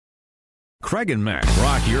Craig and Matt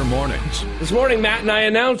rock your mornings. This morning, Matt and I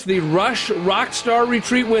announced the Rush Rockstar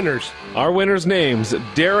Retreat winners. Our winners' names,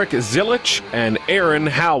 Derek Zilich and Aaron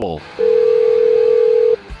Howell.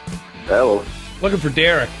 Hello. Looking for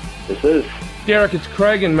Derek. This is Derek, it's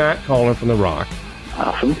Craig and Matt calling from The Rock.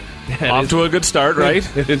 awesome. Off to a good start, right?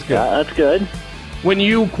 It is good. Yeah, that's good. When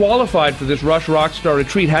you qualified for this Rush Rockstar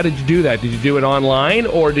Retreat, how did you do that? Did you do it online,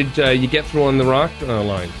 or did you get through on the rock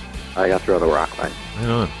lines? I got through the rock line. Right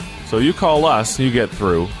on. So you call us, you get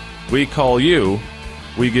through. We call you,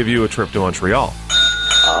 we give you a trip to Montreal.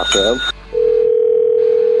 Awesome.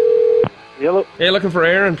 Hello. Hey, looking for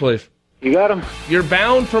Aaron, please. You got him? You're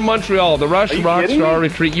bound for Montreal, the Rush Are you kidding Rockstar me?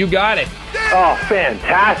 Retreat. You got it. Oh,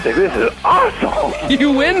 fantastic. This is awesome.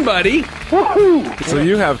 You win, buddy. Woohoo. So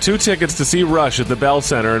you have 2 tickets to see Rush at the Bell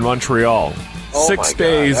Center in Montreal. Oh 6 my God,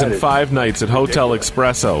 days that and is 5 nights at Hotel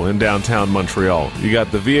Espresso in downtown Montreal. You got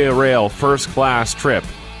the Via Rail first class trip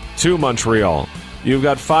to Montreal. You've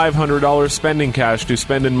got $500 spending cash to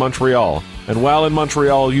spend in Montreal. And while in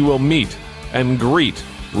Montreal, you will meet and greet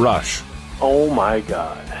Rush. Oh, my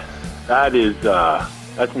God. That is,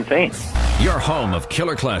 that's insane. Your home of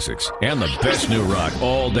killer classics and the best new rock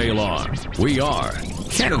all day long. We are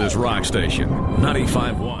Canada's rock station,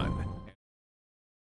 95.1.